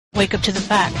Wake up to the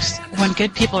facts. When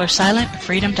good people are silent,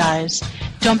 freedom dies.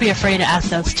 Don't be afraid to ask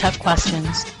those tough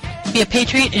questions. Be a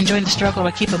patriot and join the struggle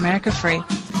to keep America free.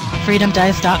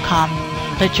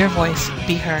 freedomdies.com. Let your voice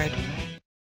be heard.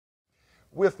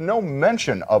 With no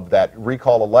mention of that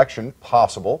recall election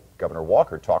possible, Governor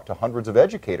Walker talked to hundreds of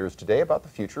educators today about the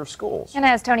future of schools. And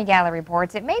as Tony Galley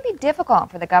reports, it may be difficult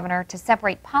for the governor to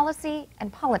separate policy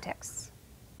and politics.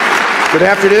 Good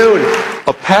afternoon.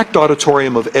 A packed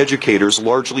auditorium of educators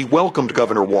largely welcomed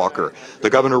Governor Walker. The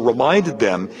governor reminded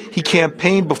them he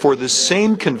campaigned before this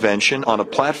same convention on a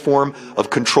platform of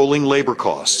controlling labor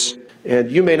costs. And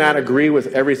you may not agree with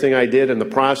everything I did and the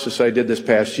process I did this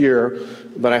past year,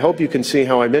 but I hope you can see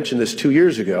how I mentioned this 2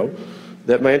 years ago,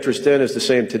 that my interest then is the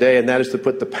same today, and that is to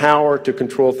put the power to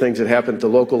control things that happen at the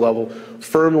local level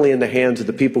firmly in the hands of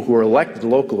the people who are elected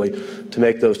locally to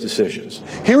make those decisions.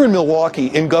 Here in Milwaukee,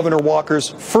 in Governor Walker's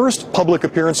first public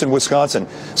appearance in Wisconsin,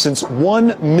 since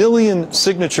 1 million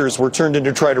signatures were turned in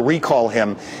to try to recall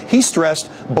him, he stressed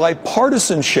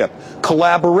bipartisanship,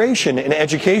 collaboration in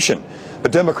education.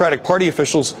 But Democratic Party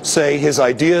officials say his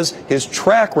ideas, his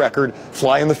track record,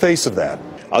 fly in the face of that.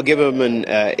 I'll give him an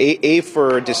A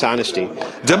for dishonesty.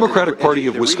 Democratic Party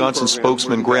of Wisconsin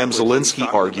spokesman Graham Zielinski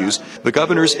argues the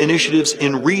governor's initiatives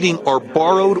in reading are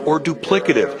borrowed or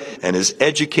duplicative, and his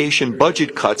education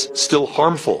budget cuts still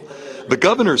harmful. The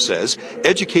governor says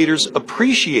educators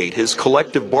appreciate his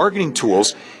collective bargaining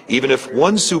tools, even if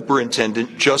one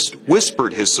superintendent just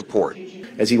whispered his support.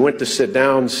 As he went to sit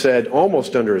down, said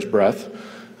almost under his breath,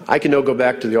 I can now go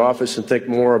back to the office and think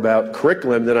more about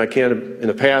curriculum than I can in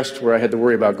the past where I had to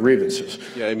worry about grievances.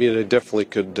 Yeah, I mean, I definitely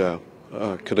could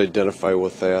identify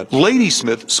with that.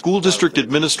 Ladysmith School District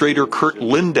Administrator Kurt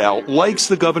Lindow likes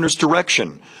the governor's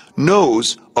direction,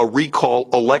 knows a recall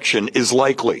election is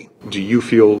likely. Do you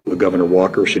feel Governor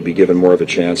Walker should be given more of a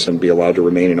chance and be allowed to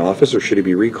remain in office, or should he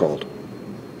be recalled?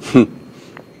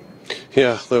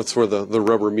 Yeah, that's where the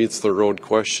rubber meets the road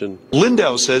question.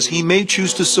 Lindow says he may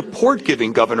choose to support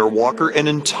giving Governor Walker an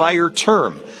entire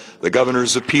term. The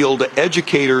governor's appeal to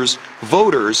educators,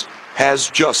 voters, has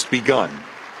just begun.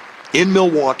 In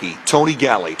Milwaukee, Tony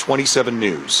Galley, 27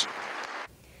 News.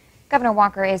 Governor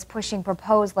Walker is pushing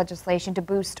proposed legislation to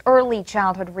boost early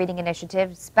childhood reading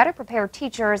initiatives, better prepare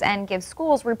teachers, and give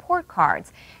schools report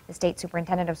cards. The state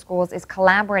superintendent of schools is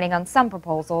collaborating on some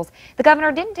proposals. The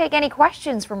governor didn't take any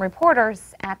questions from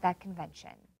reporters at that convention.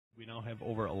 We now have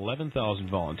over 11,000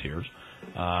 volunteers.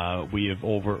 We have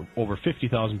over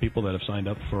 50,000 people that have signed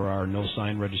up for our no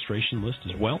sign registration list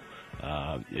as well.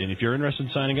 And if you're interested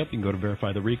in signing up, you can go to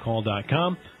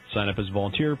verifytherecall.com. Sign up as a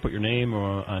volunteer, put your name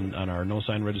on our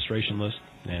no-sign registration list,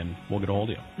 and we'll get a hold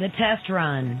of you. The test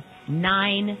run,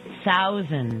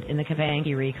 9,000 in the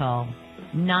Kabangi recall.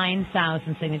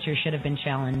 9,000 signatures should have been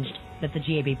challenged that the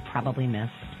GAB probably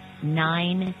missed.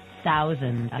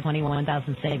 9,000,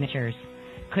 21,000 signatures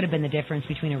could have been the difference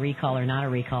between a recall or not a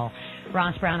recall.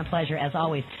 Ross Brown, a pleasure, as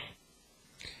always.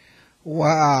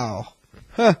 Wow.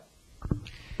 Huh.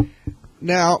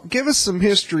 Now, give us some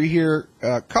history here,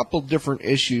 a couple different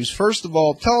issues. First of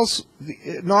all, tell us,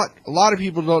 a lot of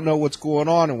people don't know what's going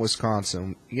on in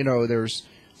Wisconsin. You know, there's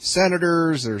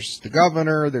senators, there's the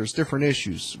governor, there's different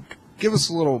issues. Give us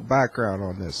a little background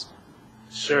on this.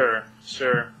 Sure.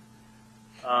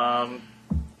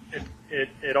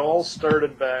 It all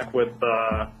started back with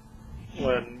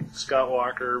when Scott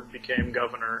Walker became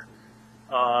governor.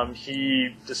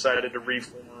 He decided to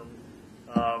reform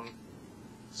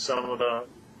some of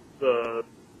the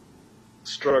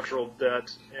structural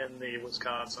debt in the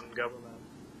Wisconsin government.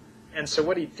 And so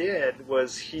what he did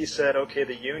was he said, okay,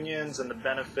 the unions and the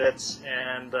benefits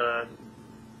and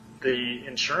the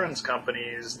insurance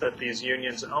companies that these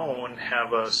unions own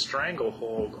have a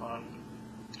stranglehold on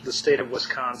the state of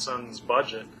Wisconsin's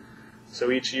budget.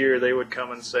 So each year they would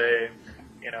come and say,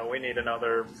 you know, we need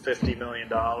another $50 million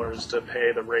to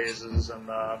pay the raises and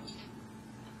the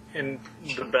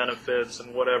benefits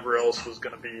and whatever else was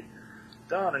going to be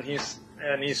done. And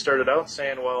he started out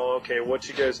saying, well, okay, what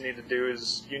you guys need to do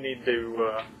is you need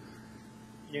to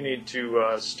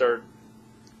start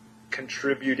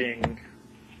contributing.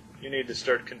 You need to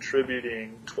start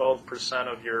contributing 12%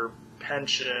 of your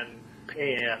pension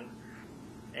pay-in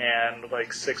and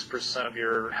like 6% of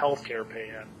your health care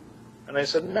pay-in. And they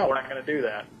said, no, we're not going to do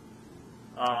that.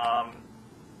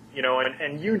 You know,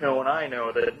 and you know and I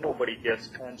know that nobody gets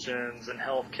pensions and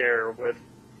health care with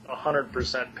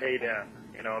 100% paid in.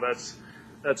 You know, that's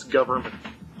government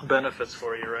benefits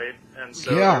for you, right? And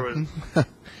so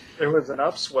there was an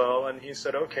upswell, and he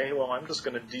said, okay, well, I'm just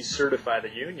going to decertify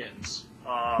the unions.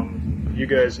 You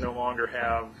guys no longer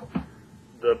have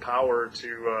the power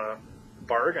to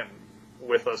bargain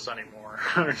with us anymore.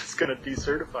 We're just going to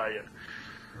decertify you.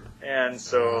 And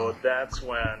so that's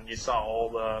when you saw all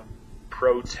the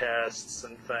protests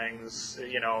and things,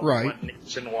 went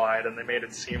nationwide, and they made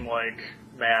it seem like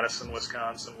Madison,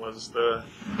 Wisconsin was the,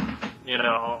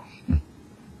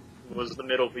 was the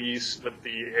Middle East with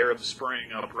the Arab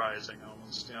Spring uprising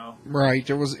almost, Right.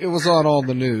 It was on all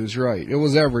the news, right. It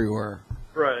was everywhere.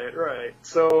 Right.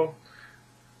 So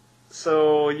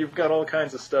you've got all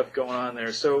kinds of stuff going on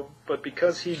there. But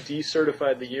because he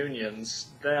decertified the unions,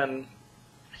 then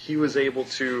he was able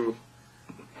to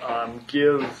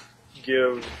give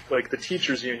like the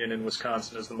teachers union in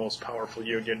Wisconsin is the most powerful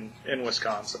union in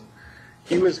Wisconsin.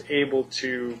 He was able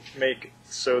to make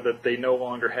so that they no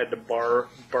longer had to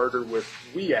barter with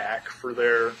WEAC for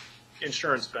their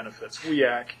insurance benefits.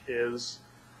 WEAC is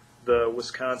the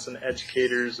Wisconsin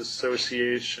Educators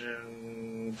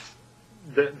Association.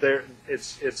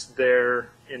 It's their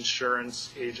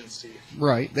insurance agency.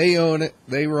 Right. They own it.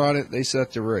 They run it. They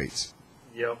set the rates.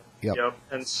 Yep.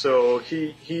 And so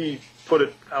he put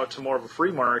it out to more of a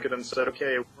free market and said,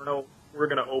 okay, we're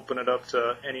going to open it up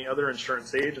to any other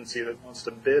insurance agency that wants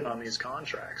to bid on these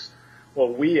contracts. Well,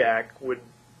 WEAC would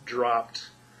drop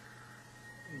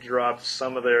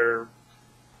some of their,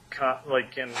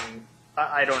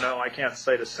 I don't know, I can't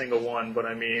cite a single one, but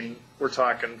I mean, we're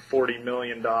talking $40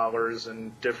 million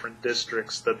in different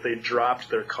districts that they dropped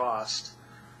their cost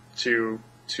to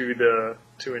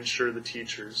insure the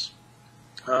teachers.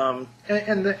 And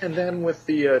then with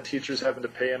the teachers having to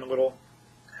pay in a little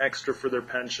extra for their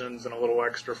pensions and a little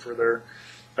extra for their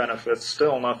benefits,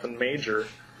 still nothing major.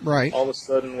 Right. All of a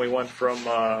sudden we went from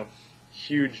a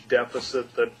huge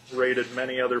deficit that raided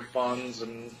many other funds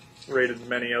and raided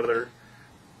many other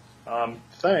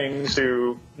things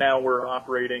to now we're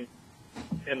operating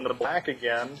in the black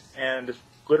again, and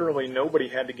literally nobody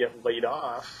had to get laid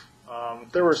off.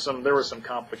 There were some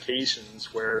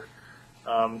complications where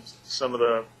some of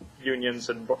the unions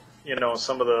had,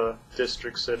 some of the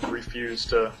districts had refused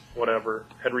to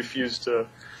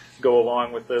go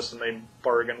along with this, and they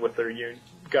bargained with their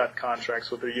got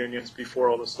contracts with their unions before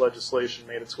all this legislation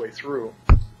made its way through.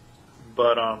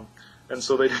 But and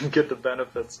so they didn't get the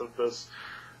benefits of this,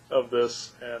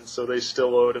 and so they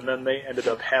still owed, and then they ended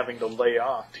up having to lay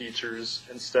off teachers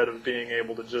instead of being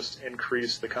able to just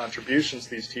increase the contributions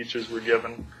these teachers were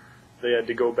given. They had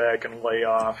to go back and lay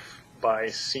off by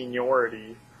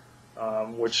seniority,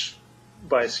 which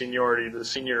by seniority, the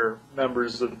senior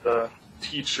members of the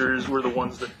teachers were the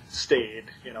ones that stayed,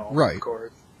 right. Of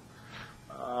course.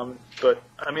 But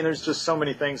I mean, there's just so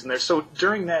many things in there. So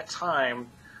during that time,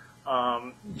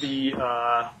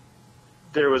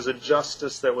 there was a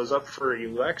justice that was up for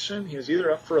election. He was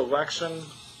either up for election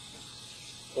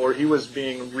or he was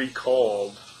being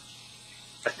recalled.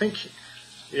 I think,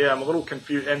 yeah, I'm a little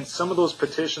confused. And some of those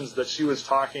petitions that she was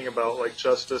talking about, like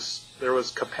Justice, there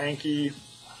was Kapanke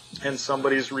and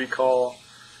somebody's recall,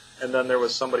 and then there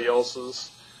was somebody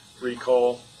else's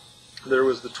recall. There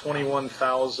was the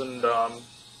 21,000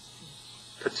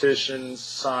 petitions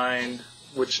signed,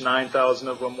 which 9,000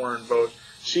 of them were in vote.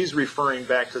 She's referring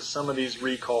back to some of these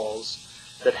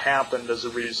recalls that happened as a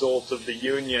result of the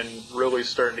union really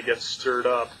starting to get stirred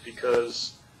up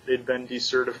because they'd been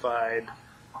decertified.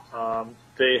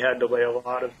 They had to lay a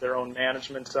lot of their own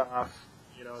management off.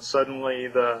 Suddenly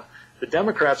the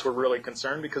Democrats were really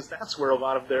concerned because that's where a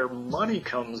lot of their money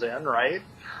comes in, right?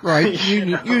 Right,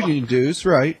 union dues,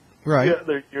 right. Yeah,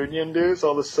 their union dues.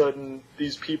 All of a sudden,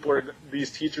 these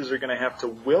teachers are going to have to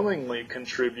willingly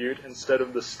contribute instead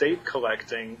of the state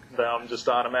collecting them just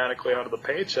automatically out of the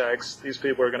paychecks. These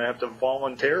people are going to have to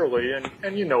voluntarily, and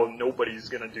nobody's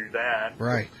going to do that.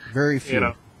 Right, very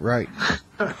few. Right.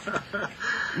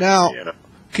 Now,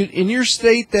 in your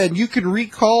state, then, you can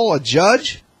recall a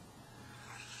judge?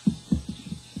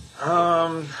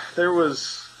 There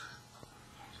was.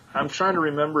 I'm trying to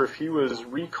remember if he was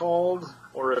recalled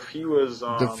or if he was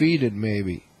defeated,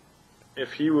 maybe.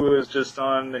 If he was just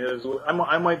on his,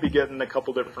 I might be getting a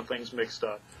couple different things mixed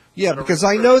up. Yeah, because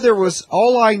I know there was.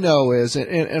 All I know is,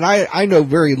 and I know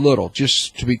very little.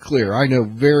 Just to be clear, I know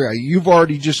you've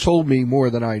already just told me more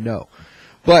than I know,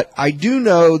 but I do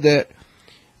know that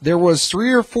there was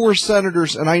 3 or 4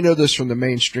 senators, and I know this from the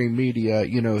mainstream media,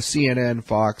 CNN,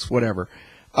 Fox, whatever.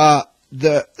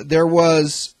 There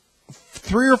was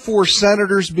 3 or 4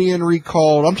 senators being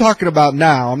recalled. I'm talking about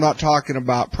now. I'm not talking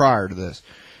about prior to this.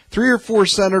 3 or 4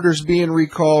 senators being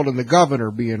recalled and the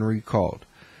governor being recalled.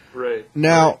 Right.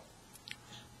 Now,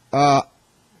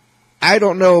 I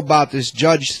don't know about this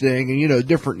judge thing and,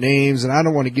 different names, and I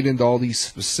don't want to get into all these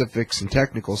specifics and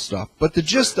technical stuff. But the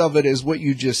gist of it is what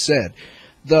you just said.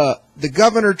 The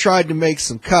governor tried to make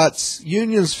some cuts.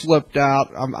 Unions flipped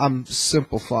out. I'm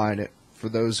simplifying it for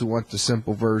those who want the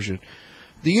simple version.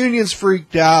 The unions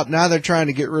freaked out. Now they're trying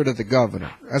to get rid of the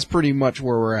governor. That's pretty much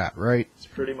where we're at, right? It's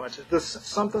pretty much it.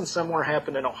 Something similar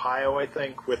happened in Ohio, I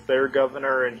think, with their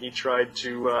governor, and he tried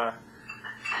to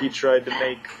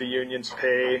make the unions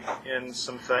pay in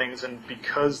some things, and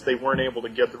because they weren't able to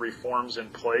get the reforms in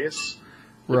place,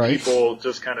 right, people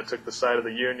just kind of took the side of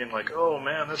the union, like, oh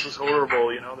man, this is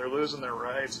horrible. They're losing their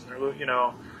rights, and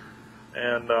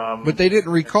and but they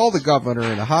didn't recall the governor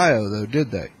in Ohio, though,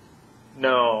 did they?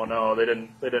 No, they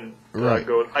didn't. They didn't right.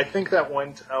 Go. I think that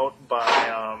went out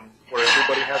by where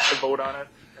everybody had to vote on it.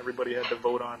 Everybody had to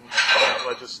vote on that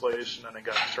legislation, and it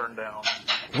got turned down.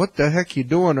 What the heck you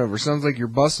doing over? Sounds like you're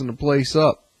busting the place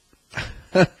up.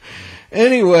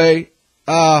 Anyway,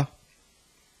 I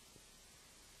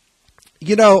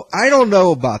don't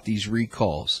know about these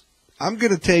recalls. I'm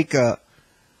going to take a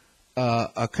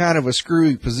kind of a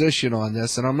screwy position on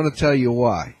this, and I'm going to tell you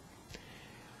why.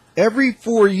 Every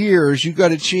 4 years, you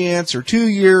got a chance, or 2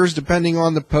 years, depending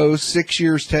on the post, 6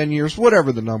 years, 10 years,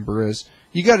 whatever the number is,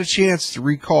 you got a chance to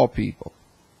recall people,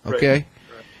 okay?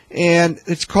 Right. And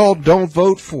it's called don't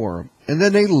vote for them. And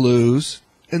then they lose,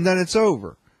 and then it's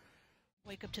over.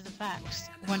 Wake up to the facts.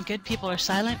 When good people are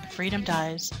silent, freedom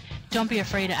dies. Don't be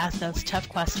afraid to ask those tough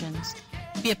questions.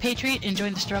 Be a patriot and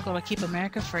join the struggle to keep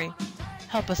America free.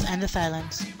 Help us end the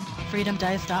silence.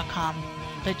 freedomdies.com.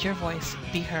 Let your voice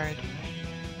be heard.